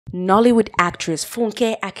Nollywood actress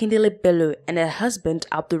Funke Akindele-Bello and her husband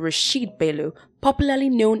AbdulRasheed Bello, popularly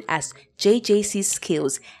known as JJC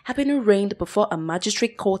Skillz, have been arraigned before a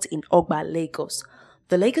magistrate court in Ogba, Lagos.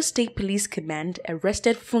 The Lagos State Police Command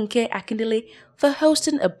arrested Funke Akindele for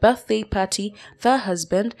hosting a birthday party for her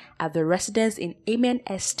husband at the residence in Amen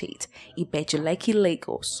Estate, Ibeju-Lekki,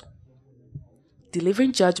 Lagos.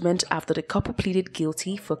 Delivering judgment after the couple pleaded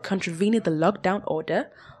guilty for contravening the lockdown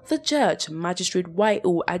order, the judge, Magistrate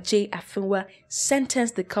Y.O. Aje-Afunwa,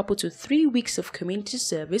 sentenced the couple to 3 weeks of community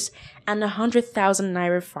service and 100,000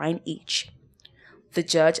 naira fine each. The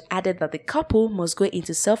judge added that the couple must go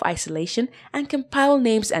into self-isolation and compile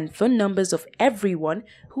names and phone numbers of everyone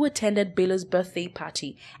who attended Bello's birthday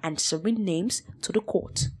party and submit names to the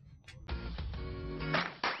court.